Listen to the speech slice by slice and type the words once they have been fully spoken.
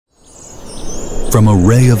From a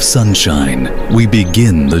ray of sunshine, we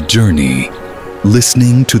begin the journey,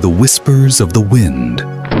 listening to the whispers of the wind,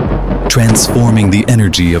 transforming the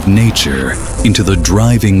energy of nature into the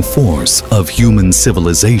driving force of human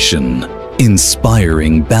civilization,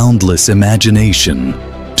 inspiring boundless imagination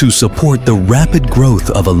to support the rapid growth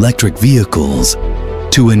of electric vehicles,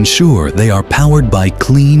 to ensure they are powered by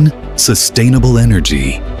clean, sustainable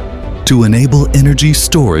energy, to enable energy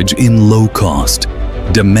storage in low cost,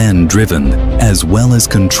 demand-driven, as well as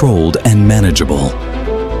controlled and manageable.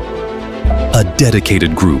 A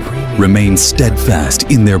dedicated group remains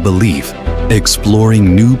steadfast in their belief,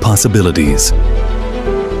 exploring new possibilities.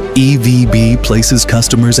 EVB places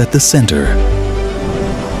customers at the center,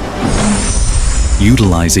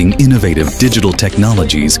 utilizing innovative digital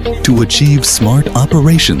technologies to achieve smart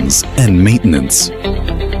operations and maintenance,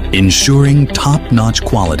 ensuring top-notch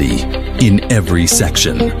quality in every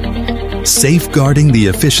section, safeguarding the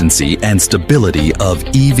efficiency and stability of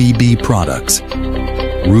EVB products,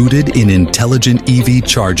 rooted in intelligent EV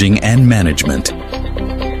charging and management.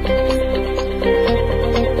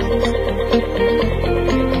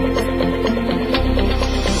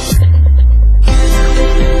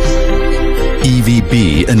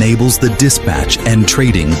 EVB enables the dispatch and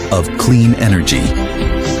trading of clean energy.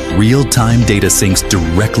 Real-time data syncs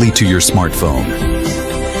directly to your smartphone,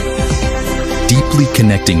 deeply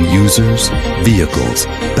connecting users, vehicles,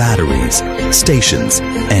 batteries, stations,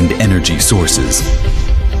 and energy sources.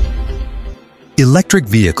 Electric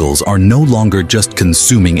vehicles are no longer just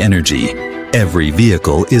consuming energy. Every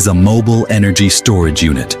vehicle is a mobile energy storage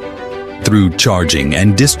unit. Through charging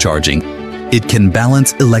and discharging, it can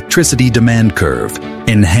balance electricity demand curve,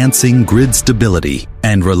 enhancing grid stability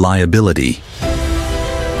and reliability.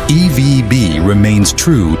 EVB remains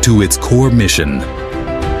true to its core mission.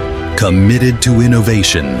 Committed to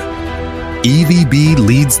innovation, EVB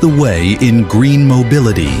leads the way in green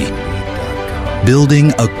mobility,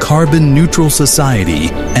 building a carbon-neutral society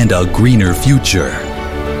and a greener future.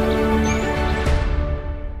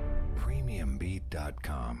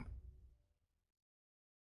 Premiumbeat.com